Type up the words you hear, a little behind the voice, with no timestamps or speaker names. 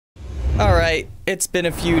Alright, it's been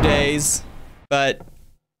a few days, but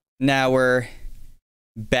now we're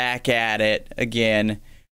back at it again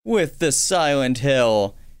with the Silent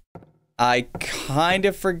Hill. I kind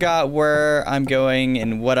of forgot where I'm going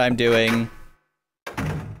and what I'm doing.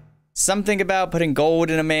 Something about putting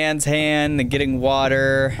gold in a man's hand and getting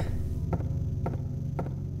water.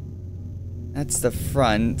 That's the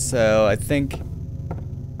front, so I think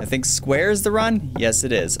square's the run? Yes,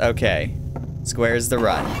 it is. Okay. Square's the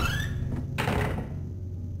run.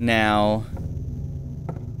 Now,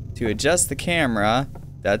 to adjust the camera,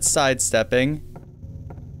 that's sidestepping.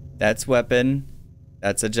 That's weapon.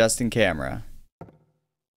 That's adjusting camera.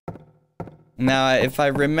 Now, if I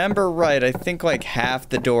remember right, I think like half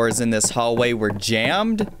the doors in this hallway were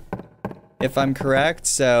jammed, if I'm correct,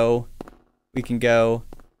 so we can go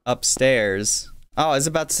upstairs. Oh, I was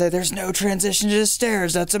about to say there's no transition to the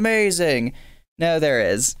stairs. That's amazing. No, there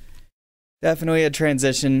is. Definitely a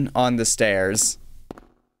transition on the stairs.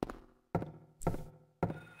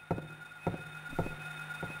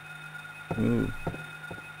 Ooh.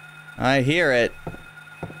 I hear it.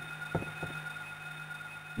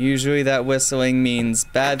 Usually that whistling means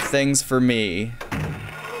bad things for me.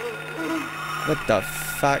 What the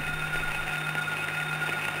fuck?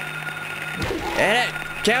 Hit it!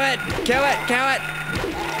 Kill it! Kill it! Kill it!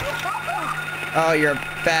 Oh, you're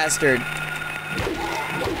a bastard.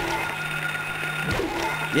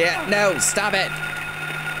 Yeah, no, stop it!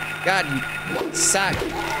 God, you suck.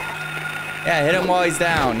 Yeah, hit him while he's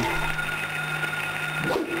down.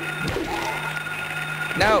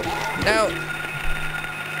 No, no.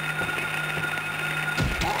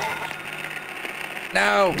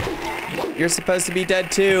 No. You're supposed to be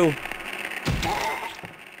dead too.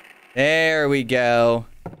 There we go.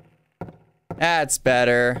 That's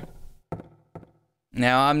better.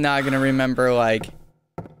 Now I'm not gonna remember like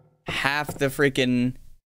half the freaking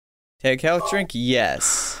take health drink.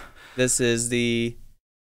 Yes. This is the,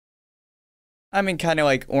 I mean, kind of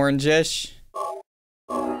like orangish.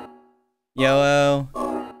 Yellow,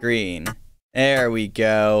 green. There we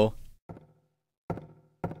go.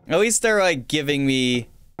 At least they're like giving me,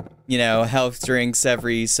 you know, health drinks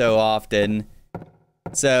every so often.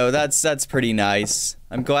 So that's pretty nice.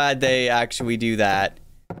 I'm glad they actually do that.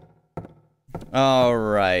 All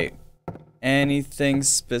right. Anything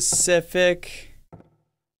specific?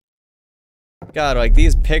 God, like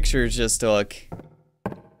these pictures just look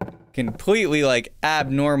completely like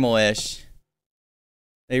abnormal-ish.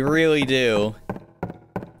 They really do.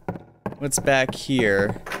 What's back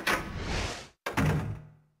here?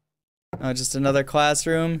 Oh, just another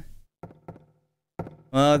classroom?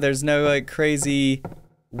 Well, there's no like crazy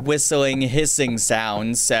whistling, hissing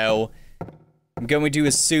sounds, so I'm going to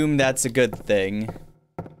assume that's a good thing.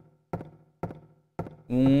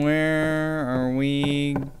 Where are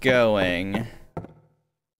we going?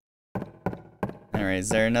 Alright, is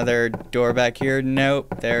there another door back here?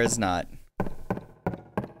 Nope, there is not.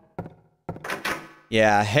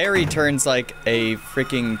 Yeah, Harry turns like a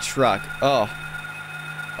freaking truck. Oh.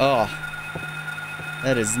 Oh.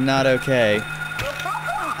 That is not okay.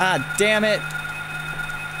 Ah, damn it.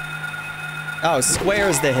 Oh,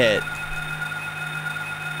 square's the hit.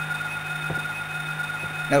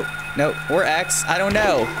 Nope, nope. Or X. I don't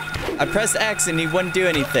know. I pressed X and he wouldn't do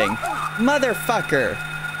anything. Motherfucker.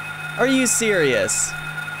 Are you serious?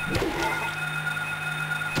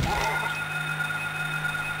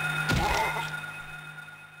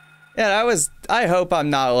 Yeah, I hope I'm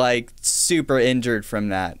not like super injured from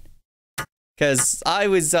that. Cause I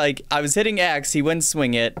was hitting X, he wouldn't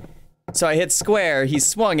swing it. So I hit square, he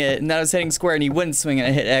swung it, and then I was hitting square and he wouldn't swing it,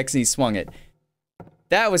 I hit X and he swung it.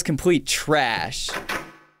 That was complete trash.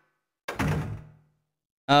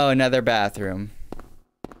 Oh, another bathroom.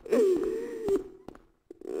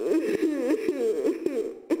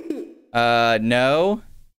 No.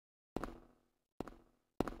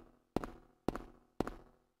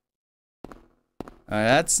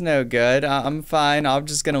 That's no good. I'm fine. I'm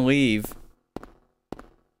just gonna leave.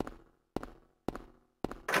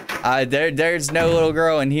 There's no little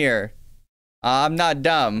girl in here. I'm not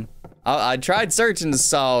dumb. I tried searching the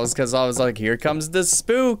stalls because I was like, here comes the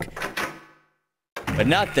spook. But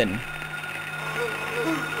nothing.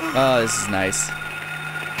 Oh, this is nice.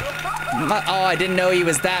 Oh, I didn't know he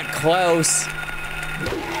was that close.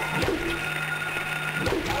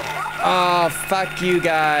 Oh, fuck you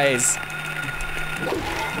guys.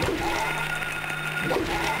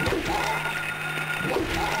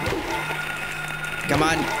 Come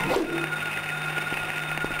on.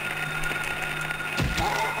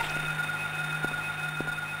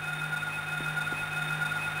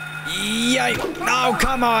 Yikes. Oh,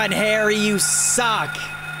 come on, Harry, you suck.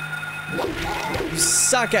 You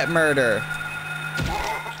suck at murder.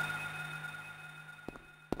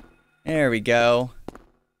 There we go.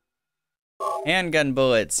 Handgun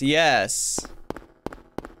bullets, yes.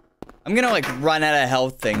 I'm gonna like run out of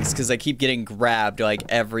health things because I keep getting grabbed like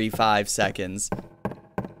every 5 seconds.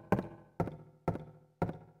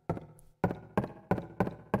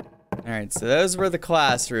 Alright, so those were the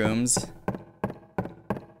classrooms.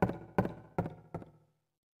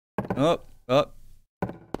 Oh. I'm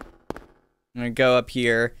gonna go up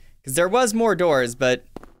here. Because there was more doors, but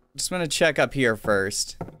just want to check up here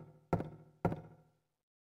first.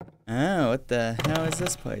 Oh, what the hell is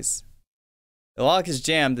this place? The lock is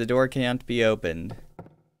jammed, the door can't be opened.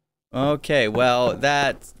 Okay, well,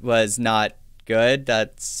 that was not good.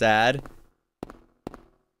 That's sad.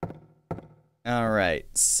 Alright,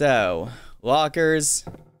 so, lockers.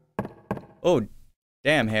 Oh,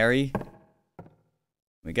 damn, Harry.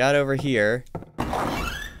 We got over here.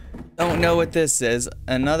 Don't know what this is.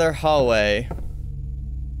 Another hallway.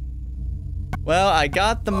 Well, I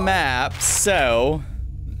got the map, so...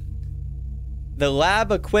 The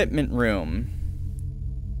lab equipment room.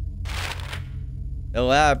 The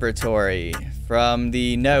laboratory. From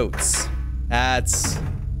the notes. That's...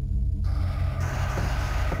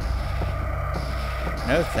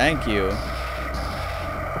 No, thank you.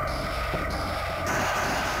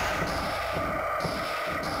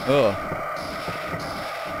 Oh.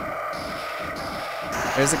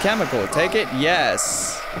 There's a chemical. Take it?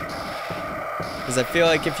 Yes. Because I feel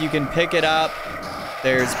like if you can pick it up,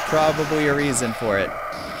 there's probably a reason for it.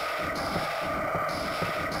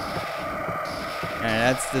 And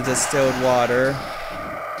that's the distilled water.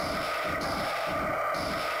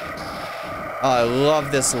 Oh, I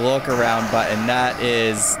love this look around button. That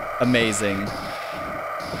is amazing.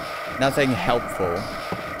 Nothing helpful.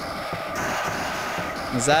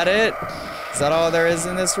 Is that it? Is that all there is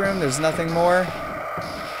in this room? There's nothing more?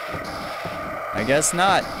 I guess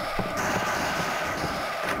not.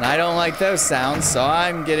 And I don't like those sounds, so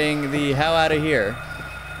I'm getting the hell out of here.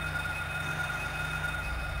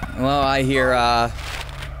 Well, I hear,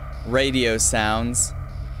 radio sounds.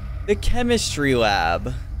 The chemistry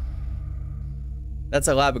lab. That's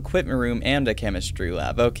a lab equipment room and a chemistry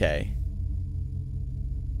lab. Okay.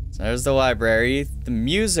 So there's the library. The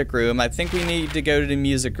music room. I think we need to go to the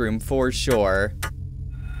music room for sure.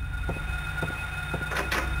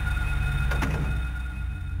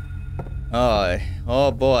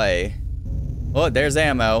 Oh boy. Oh, there's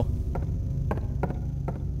ammo.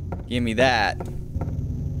 Give me that.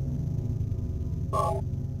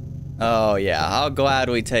 Oh yeah, I'll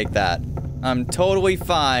gladly take that. I'm totally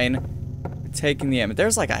fine with taking the ammo.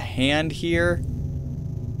 There's like a hand here.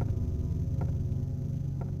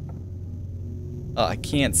 Oh, I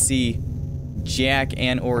can't see jack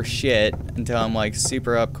and or shit until I'm like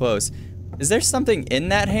super up close. Is there something in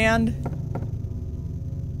that hand?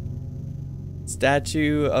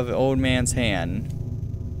 Statue of an old man's hand.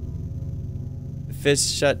 The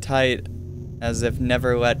fist shut tight as if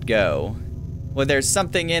never let go. Well, there's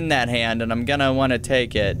something in that hand and I'm gonna want to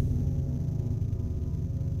take it.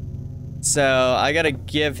 So I gotta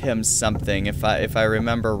give him something if I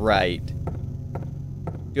remember right.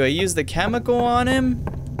 Do I use the chemical on him?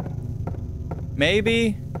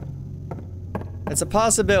 Maybe? That's a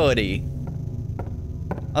possibility.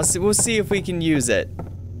 We'll see if we can use it.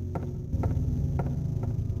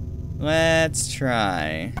 Let's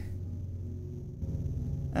try.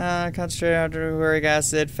 Concentrate hydrochloric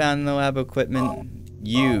acid found in the lab equipment.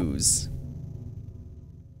 Use.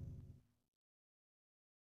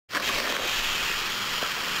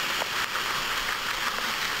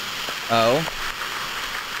 Oh.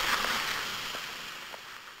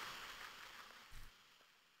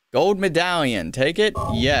 Gold medallion. Take it?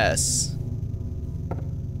 Yes.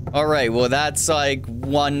 Alright, well that's like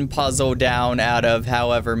one puzzle down out of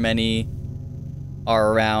however many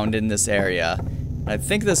are around in this area. I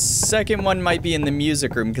think the second one might be in the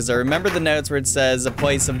music room because I remember the notes where it says a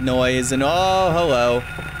place of noise and oh, hello.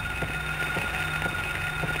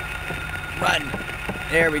 Run.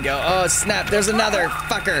 There we go. Oh, snap. There's another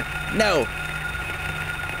fucker. No.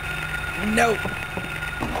 No.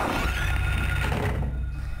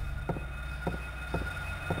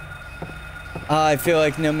 I feel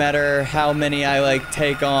like no matter how many I like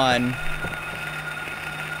take on.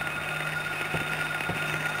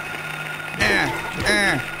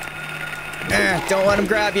 Don't let him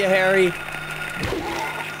grab you, Harry.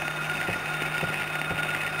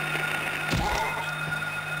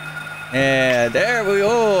 Yeah, there we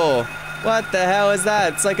go. What the hell is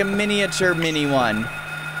that? It's like a miniature mini one.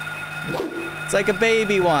 It's like a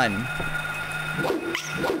baby one.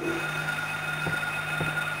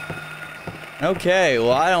 Okay,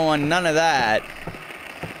 well, I don't want none of that.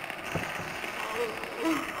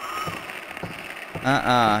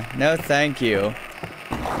 No thank you.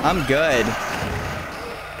 I'm good.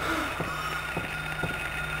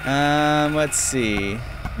 Let's see.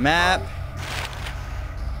 Map.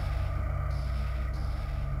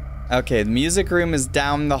 Okay, the music room is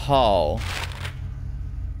down the hall.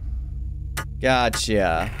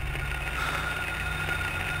 Gotcha.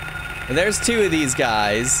 Well, there's two of these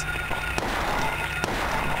guys.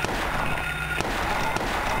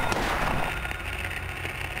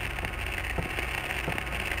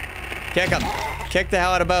 Kick them. Kick the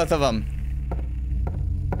hell out of both of them.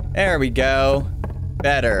 There we go.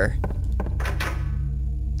 Better.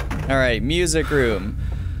 Alright, music room.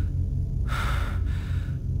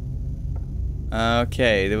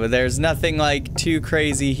 Okay, there's nothing like too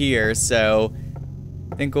crazy here, so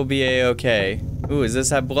I think we'll be a-okay. Ooh, does this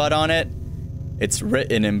have blood on it? It's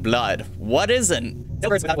written in blood. What isn't?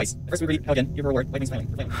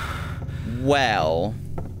 Well.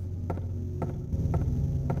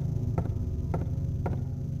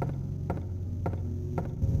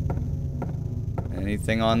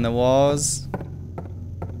 Anything on the walls?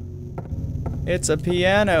 It's a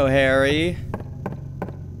piano, Harry.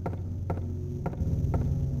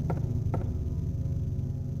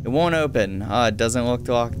 It won't open. Ah, it doesn't look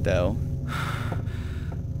locked though.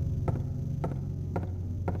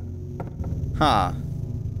 Huh.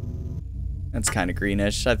 That's kind of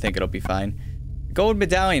greenish. I think it'll be fine. A gold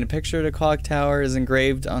medallion, a picture of the clock tower, is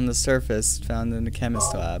engraved on the surface found in the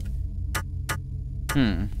chemist lab.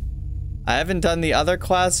 I haven't done the other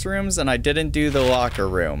classrooms, and I didn't do the locker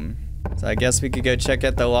room. So I guess we could go check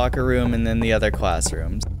out the locker room and then the other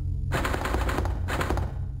classrooms.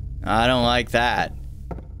 I don't like that.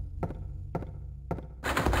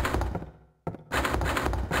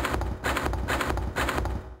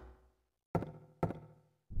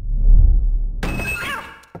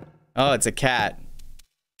 Oh, it's a cat.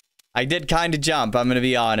 I did kind of jump, I'm gonna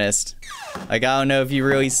be honest. Like, I don't know if you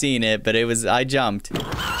really seen it, but I jumped.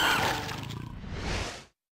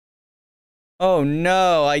 Oh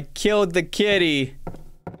no, I killed the kitty.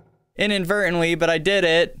 Inadvertently, but I did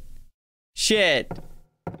it. Shit.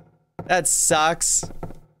 That sucks.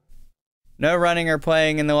 No running or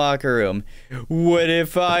playing in the locker room. What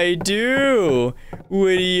if I do? What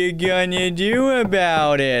are you gonna do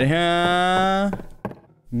about it, huh?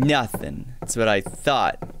 Nothing. That's what I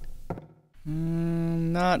thought.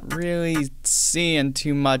 Not really seeing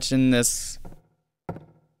too much in this.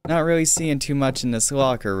 Not really seeing too much in this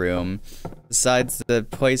locker room. Besides the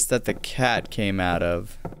place that the cat came out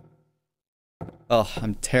of. Oh,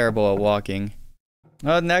 I'm terrible at walking.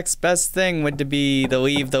 Well, the next best thing would be to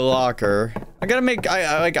leave the locker. I gotta make,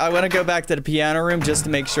 I wanna go back to the piano room just to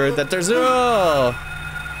make sure that there's, oh!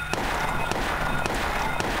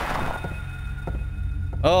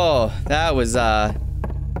 Oh, that was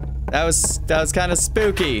kind of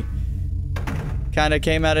spooky. Kind of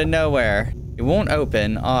came out of nowhere. It won't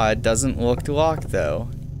open. Oh, it doesn't look locked though.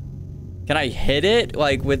 Can I hit it?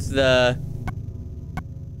 Like with the...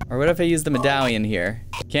 Or what if I use the medallion here?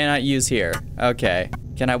 Cannot use here. Okay.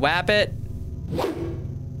 Can I whap it?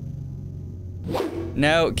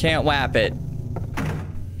 No, can't whap it.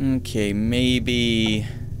 Okay, maybe...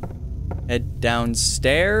 head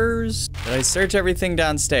downstairs? Did I search everything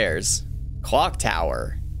downstairs? Clock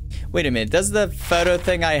tower. Wait a minute, does the photo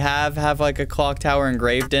thing I have like a clock tower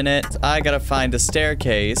engraved in it? I gotta find a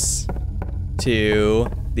staircase to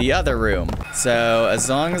the other room. So as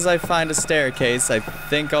long as I find a staircase, I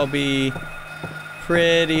think I'll be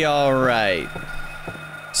pretty alright.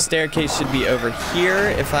 Staircase should be over here,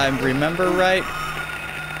 if I remember right.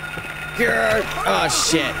 Oh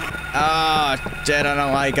shit. Oh shit, I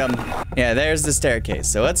don't like them. Yeah, there's the staircase.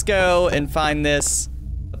 So let's go and find this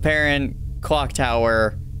apparent clock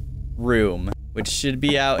tower room, which should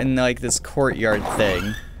be out in like this courtyard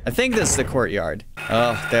thing. I think this is the courtyard.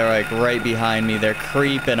 Oh, they're like right behind me. They're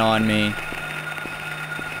creeping on me.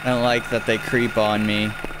 I don't like that they creep on me.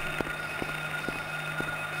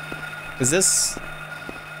 Is this...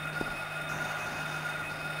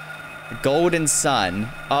 the Golden Sun?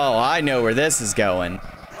 Oh, I know where this is going.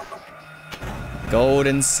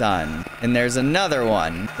 Golden Sun. And there's another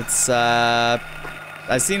one. It's, I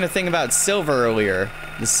seen a thing about silver earlier.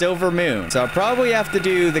 The silver moon. So I'll probably have to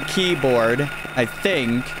do the keyboard, I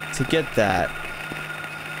think, to get that.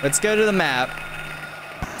 Let's go to the map.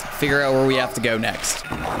 Figure out where we have to go next.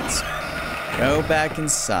 Let's go back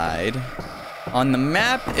inside. On the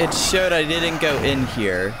map, it showed I didn't go in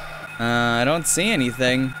here. I don't see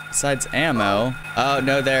anything besides ammo. Oh,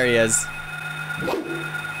 no, there he is.